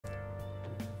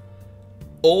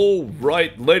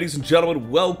Alright, ladies and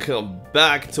gentlemen, welcome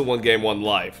back to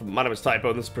 1Game1Life. My name is Typo,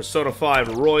 and this is Persona 5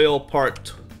 Royal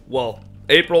Part,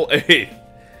 April 8th.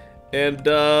 And,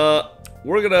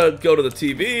 we're gonna go to the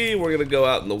TV, we're gonna go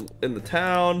out in the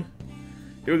town.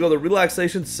 Here we go, the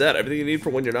relaxation set, everything you need for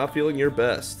when you're not feeling your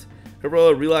best. Here we go,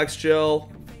 a relax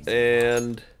gel,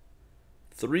 and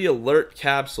 3 alert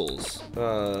capsules.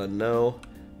 No.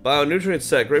 Bionutrient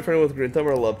set, great for anyone with green thumb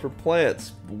or love for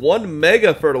plants. 1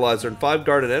 mega fertilizer and 5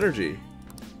 garden energy.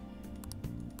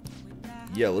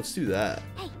 Yeah, let's do that.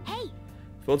 Hey.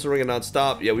 Phones are ringing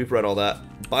non-stop. Yeah, we've read all that.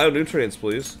 Bionutrients,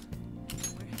 please.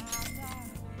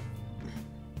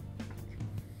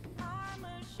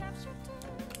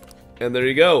 And there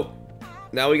you go.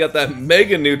 Now we got that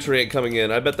mega nutrient coming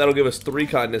in. I bet that'll give us 3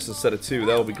 kindness instead of 2.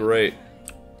 That would be great.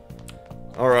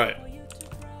 Alright.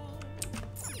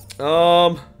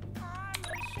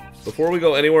 Before we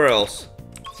go anywhere else,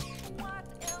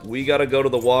 we gotta go to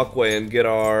the walkway and get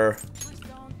our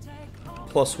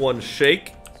 +1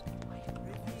 shake.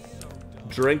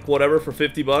 Drink whatever for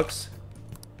 50 bucks.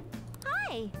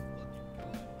 Hi.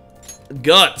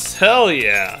 Guts, hell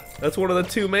yeah! That's one of the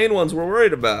 2 main ones we're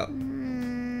worried about.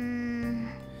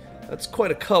 That's quite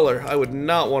a color. I would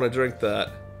not want to drink that.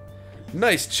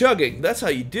 Nice chugging. That's how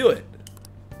you do it.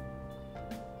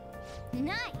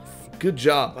 Nice. Good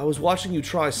job. I was watching you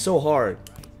try so hard.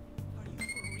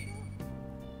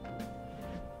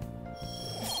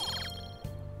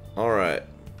 Alright.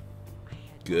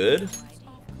 Good.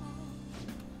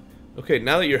 Okay,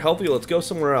 now that you're healthy, let's go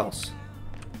somewhere else.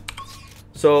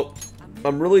 So,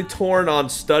 I'm really torn on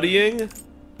studying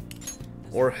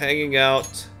or hanging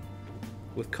out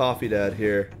with Coffee Dad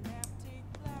here.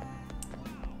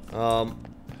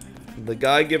 The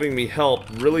guy giving me help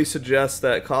really suggests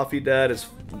that Coffee Dad is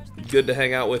good to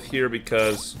hang out with here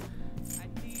because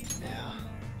yeah,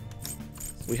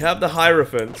 we have the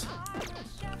Hierophant.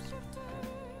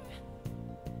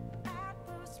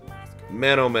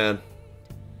 Man, oh man.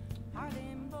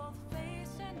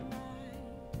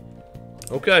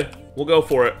 Okay, we'll go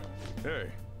for it. Hey.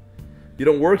 You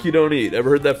don't work, you don't eat. Ever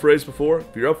heard that phrase before?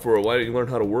 If you're up for it, why don't you learn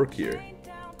how to work here?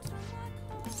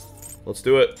 Let's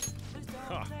do it.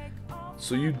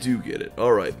 So you do get it.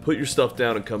 Alright, put your stuff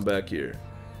down and come back here.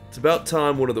 It's about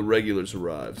time one of the regulars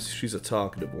arrives. She's a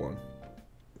talkative one.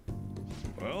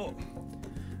 Well.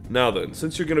 Now then,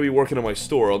 since you're going to be working in my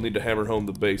store, I'll need to hammer home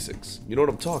the basics. You know what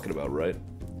I'm talking about, right?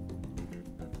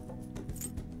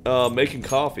 Making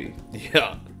coffee.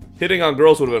 Yeah. Hitting on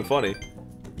girls would have been funny.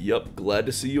 Yup, glad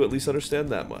to see you at least understand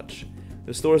that much.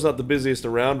 The store's not the busiest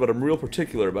around, but I'm real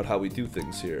particular about how we do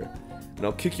things here. And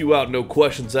I'll kick you out, no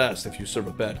questions asked, if you serve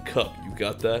a bad cup. You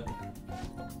got that?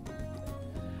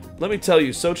 Let me tell you,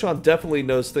 Sochan definitely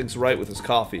knows things right with his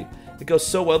coffee. It goes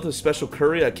so well with his special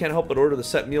curry, I can't help but order the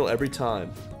set meal every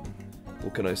time.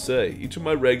 What can I say? Each of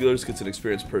my regulars gets an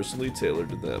experience personally tailored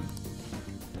to them.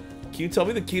 Can you tell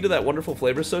me the key to that wonderful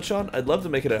flavor, Sochan? I'd love to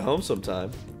make it at home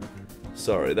sometime.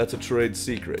 Sorry, that's a trade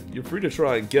secret. You're free to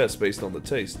try and guess based on the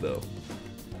taste, though.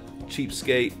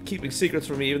 Cheapskate, keeping secrets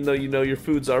from me even though you know your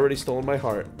food's already stolen my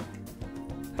heart.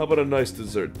 How about a nice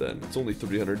dessert, then? It's only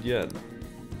 300 yen.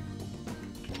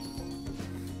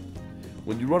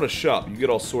 When you run a shop, you get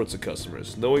all sorts of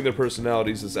customers. Knowing their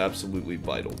personalities is absolutely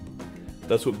vital.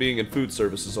 That's what being in food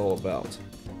service is all about.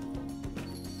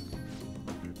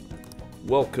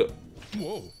 Welcome.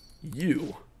 Whoa.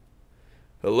 You.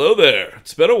 Hello there.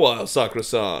 It's been a while,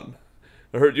 Sakura-san.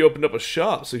 I heard you opened up a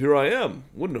shop, so here I am.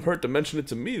 Wouldn't have hurt to mention it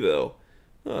to me, though.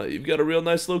 You've got a real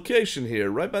nice location here,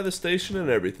 right by the station and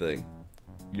everything.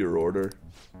 Your order.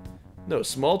 No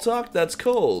small talk? That's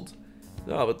cold.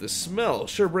 But this smell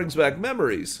sure brings back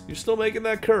memories. You're still making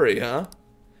that curry, huh?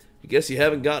 I guess you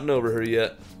haven't gotten over her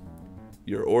yet.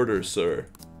 Your order, sir.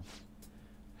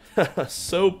 Haha,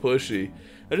 so pushy.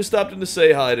 I just stopped in to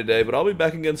say hi today, but I'll be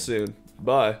back again soon.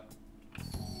 Bye.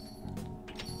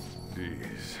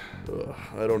 Ugh,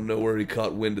 I don't know where he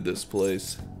caught wind of this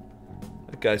place.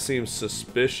 That guy seems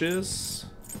suspicious.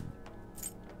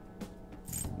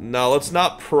 No, let's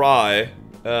not pry.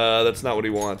 That's not what he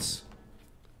wants.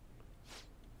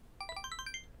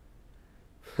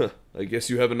 I guess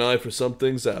you have an eye for some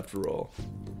things after all.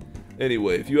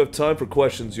 Anyway, if you have time for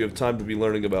questions, you have time to be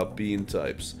learning about bean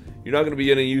types. You're not going to be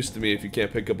any use to me if you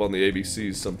can't pick up on the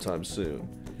ABCs sometime soon.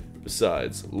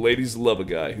 Besides, ladies love a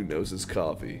guy who knows his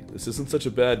coffee. This isn't such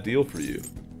a bad deal for you.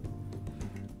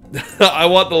 I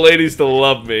want the ladies to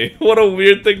love me. What a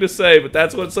weird thing to say, but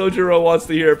that's what Sojiro wants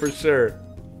to hear for sure.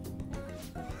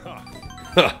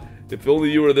 If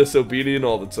only you were this obedient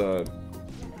all the time.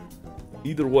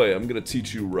 Either way, I'm gonna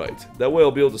teach you right. That way I'll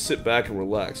be able to sit back and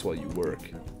relax while you work.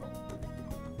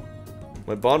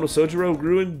 My bond with Sojiro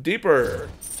grew in deeper.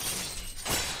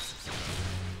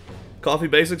 Coffee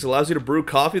Basics allows you to brew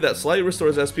coffee that slightly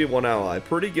restores SP of one ally.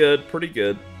 Pretty good, pretty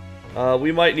good.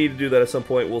 We might need to do that at some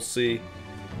point, we'll see.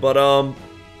 But,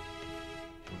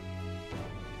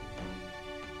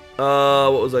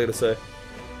 what was I gonna say?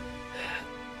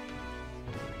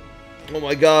 Oh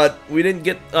my god, we didn't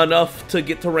get enough to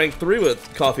get to rank 3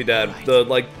 with Coffee Dad. The,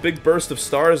 like, big burst of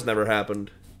stars never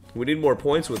happened. We need more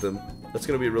points with him. That's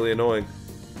gonna be really annoying.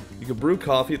 You can brew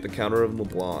coffee at the counter of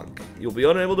LeBlanc. You'll be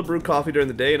unable to brew coffee during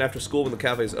the day and after school when the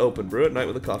cafe is open. Brew at night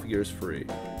when the coffee gear is free.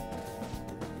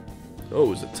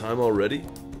 Oh, is it time already?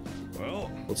 Well,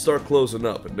 let's start closing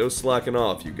up, and no slacking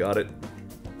off, you got it?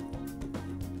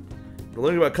 We're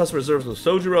learning about customer service with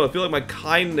Sojiro. I feel like my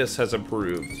kindness has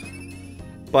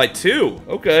improved. By 2,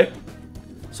 okay.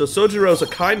 So Sojiro's a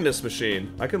kindness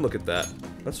machine. I can look at that.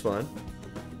 That's fine.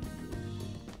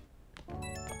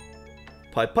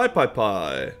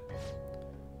 Pie.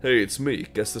 Hey, it's me.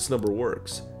 Guess this number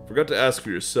works. Forgot to ask for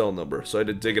your cell number, so I had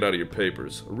to dig it out of your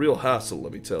papers. A real hassle,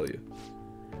 let me tell you.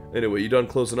 Anyway, you done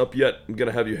closing up yet? I'm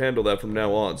gonna have you handle that from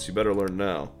now on, so you better learn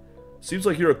now. Seems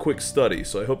like you're a quick study,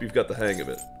 so I hope you've got the hang of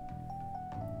it.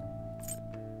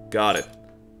 Got it.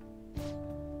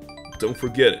 Don't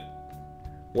forget it.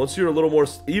 Once you're a little more...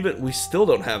 Even... We still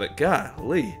don't have it.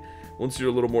 Golly. Once you're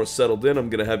a little more settled in, I'm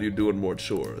gonna have you doing more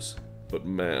chores. But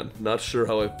man, not sure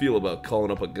how I feel about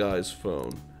calling up a guy's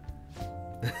phone.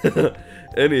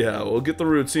 Anyhow, we'll get the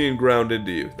routine ground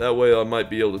into you. That way I might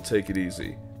be able to take it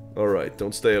easy. Alright,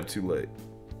 don't stay up too late.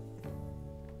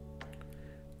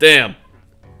 Damn.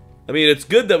 I mean, it's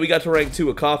good that we got to rank 2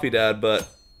 with Coffee Dad, but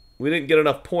we didn't get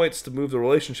enough points to move the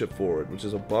relationship forward, which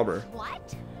is a bummer.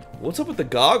 What? What's up with the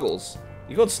goggles?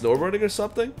 You going snowboarding or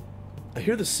something? I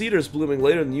hear the cedar's blooming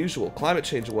later than usual, climate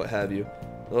change and what have you.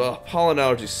 Ugh, pollen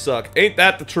allergies suck. Ain't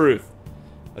that the truth?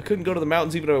 I couldn't go to the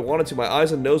mountains even if I wanted to. My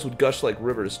eyes and nose would gush like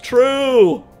rivers.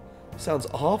 True! Sounds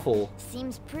awful.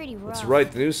 Seems pretty rough. That's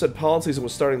right. The news said pollen season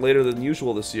was starting later than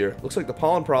usual this year. Looks like the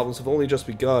pollen problems have only just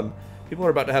begun. People are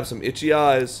about to have some itchy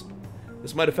eyes.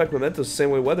 This might affect mementos the same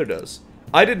way weather does.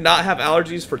 I did not have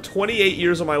allergies for 28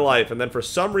 years of my life, and then for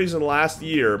some reason last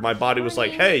year, my body was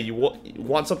like, hey, you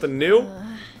want something new?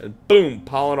 And boom,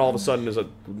 pollen all of a sudden is a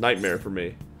nightmare for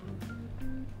me.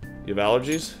 You have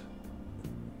allergies?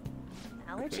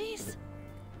 Allergies?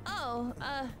 Oh,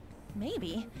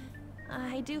 maybe.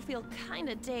 I do feel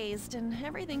kinda dazed and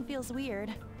everything feels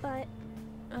weird. But,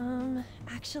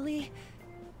 actually,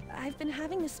 I've been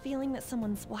having this feeling that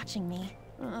someone's watching me.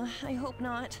 I hope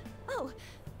not. Oh,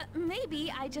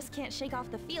 maybe I just can't shake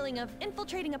off the feeling of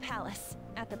infiltrating a palace.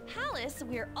 At the palace,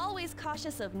 we're always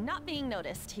cautious of not being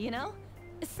noticed, you know?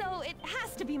 So it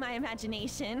has to be my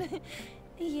imagination.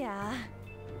 Yeah.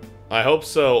 I hope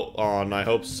so, On. I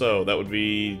hope so. That would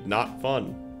be not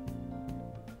fun.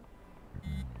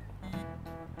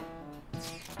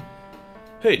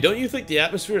 Hey, don't you think the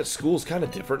atmosphere at school is kind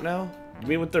of different now? You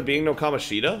mean with there being no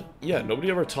Kamoshida? Yeah, nobody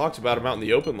ever talked about him out in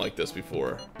the open like this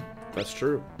before. That's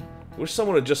true. Wish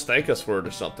someone would just thank us for it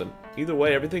or something. Either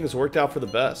way, everything has worked out for the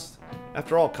best.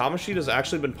 After all, Kamoshida's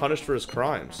actually been punished for his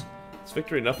crimes. It's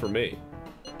victory enough for me.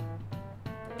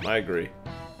 I agree.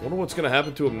 I wonder what's gonna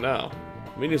happen to him now.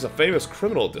 I mean, he's a famous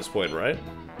criminal at this point, right?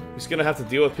 He's gonna have to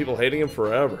deal with people hating him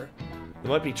forever. It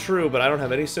might be true, but I don't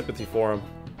have any sympathy for him.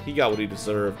 He got what he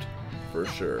deserved. For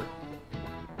sure.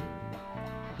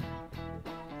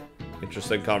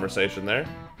 Interesting conversation there.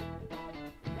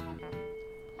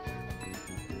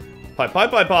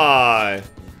 Pie.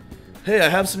 Hey, I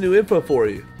have some new info for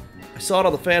you. I saw it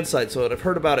on the fan site, so I've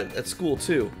heard about it at school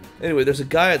too. Anyway, there's a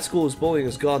guy at school whose bullying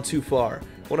has gone too far.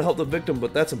 I want to help the victim,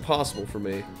 but that's impossible for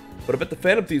me. But I bet the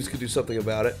Phantom Thieves could do something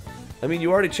about it. I mean,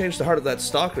 you already changed the heart of that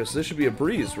stalker, so this should be a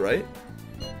breeze, right?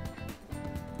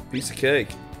 Piece of cake.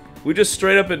 We just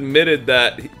straight up admitted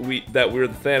that we're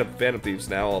the Phantom Thieves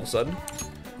now, all of a sudden.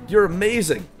 You're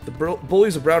amazing! The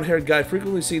bully's a brown-haired guy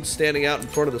frequently seen standing out in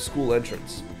front of the school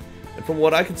entrance. And from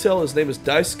what I can tell, his name is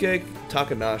Daisuke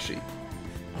Takanashi.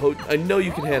 Oh, I know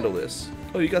you can handle this.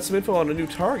 Oh, you got some info on a new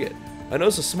target. I know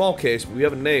it's a small case, but we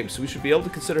have a name, so we should be able to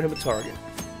consider him a target.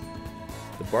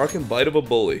 The bark and bite of a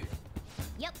bully.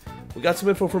 Yep. We got some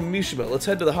info from Mishima. Let's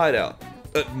head to the hideout.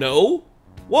 No?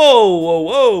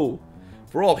 Whoa!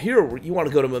 If we're all here, you want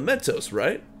to go to Mementos,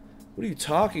 right? What are you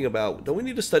talking about? Don't we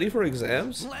need to study for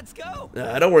exams? let's go.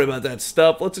 Nah, don't worry about that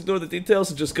stuff. Let's ignore the details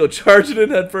and just go charging in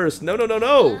head first. No.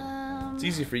 It's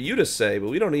easy for you to say, but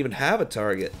we don't even have a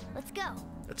target. Let's go.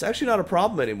 That's actually not a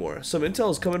problem anymore. Some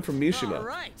intel is coming from Mishima. All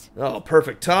right. Oh,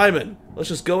 perfect timing. Let's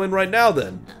just go in right now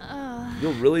then.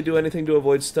 You'll really do anything to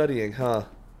avoid studying, huh?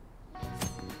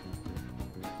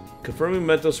 Confirming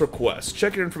Mementos request.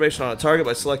 Check your information on a target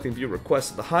by selecting View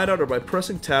Requests in the hideout or by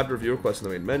pressing Tab to review requests in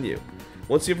the main menu.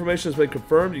 Once the information has been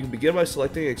confirmed, you can begin by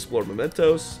selecting Explore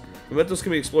Mementos. Mementos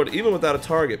can be explored even without a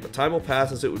target, but time will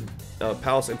pass as it would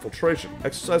palace infiltration.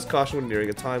 Exercise caution when nearing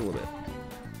a time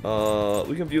limit.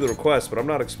 We can view the request, but I'm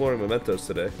not exploring Mementos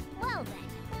today. Well then.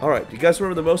 Alright, do you guys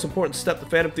remember the most important step the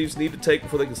Phantom Thieves need to take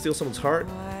before they can steal someone's heart?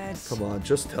 What? Come on,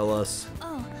 just tell us.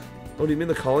 Oh, Oh, do you mean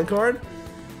the calling card?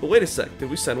 But wait a sec, did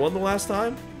we send one the last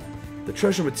time? The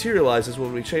treasure materializes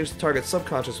when we change the target's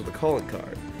subconscious with a calling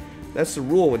card. That's the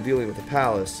rule when dealing with the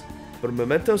palace. But in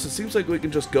Mementos, it seems like we can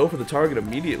just go for the target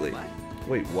immediately.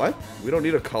 Wait, what? We don't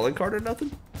need a calling card or nothing?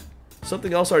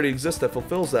 Something else already exists that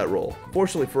fulfills that role.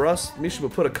 Fortunately for us,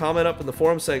 Mishima put a comment up in the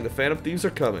forum saying the Phantom Thieves are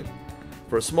coming.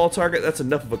 For a small target, that's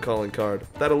enough of a calling card.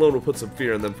 That alone will put some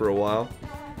fear in them for a while.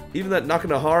 Even that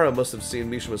Nakanohara must have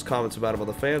seen Mishima's comments about him on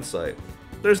the fan site.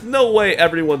 There's no way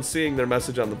everyone's seeing their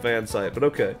message on the fan site, but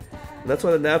okay. And that's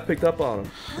why the nav picked up on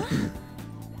him.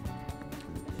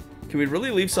 Can we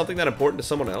really leave something that important to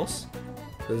someone else?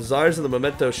 The desires of the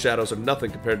Memento shadows are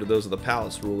nothing compared to those of the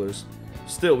palace rulers.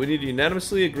 Still, we need to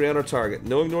unanimously agree on our target,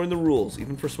 no ignoring the rules,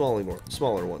 even for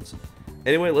smaller ones.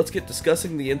 Anyway, let's get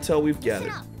discussing the intel we've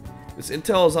gathered. This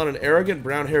intel is on an arrogant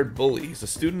brown-haired bully. He's a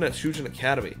student at Shujin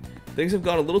Academy. Things have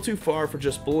gone a little too far for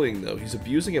just bullying, though. He's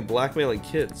abusing and blackmailing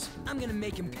kids. I'm gonna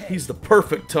make him pay. He's the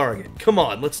perfect target. Come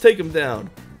on, let's take him down.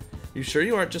 You sure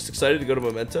you aren't just excited to go to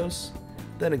Mementos?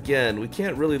 Then again, we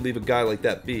can't really leave a guy like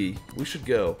that be. We should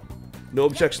go. No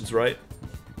objections, right?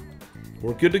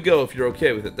 We're good to go if you're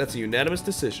okay with it. That's a unanimous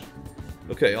decision.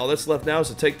 Okay, all that's left now is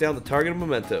to take down the target of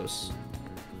Mementos.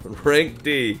 Rank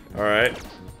D. Alright.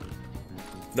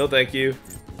 No thank you.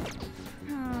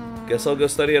 Guess I'll go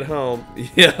study at home.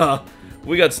 Yeah,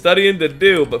 we got studying to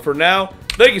do, but for now,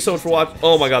 thank you so much for watching.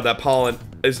 Oh my god, that pollen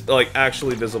is like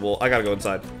actually visible. I gotta go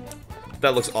inside.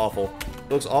 That looks awful.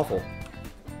 It looks awful.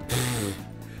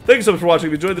 Thank you so much for watching.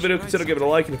 If you enjoyed the video, consider giving it a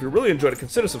like, and if you really enjoyed it,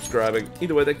 consider subscribing.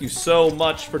 Either way, thank you so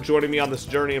much for joining me on this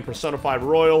journey in Persona 5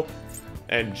 Royal,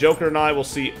 and Joker and I will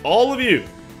see all of you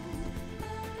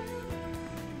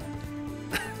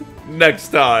next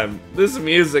time. This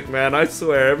music, man, I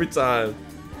swear, every time.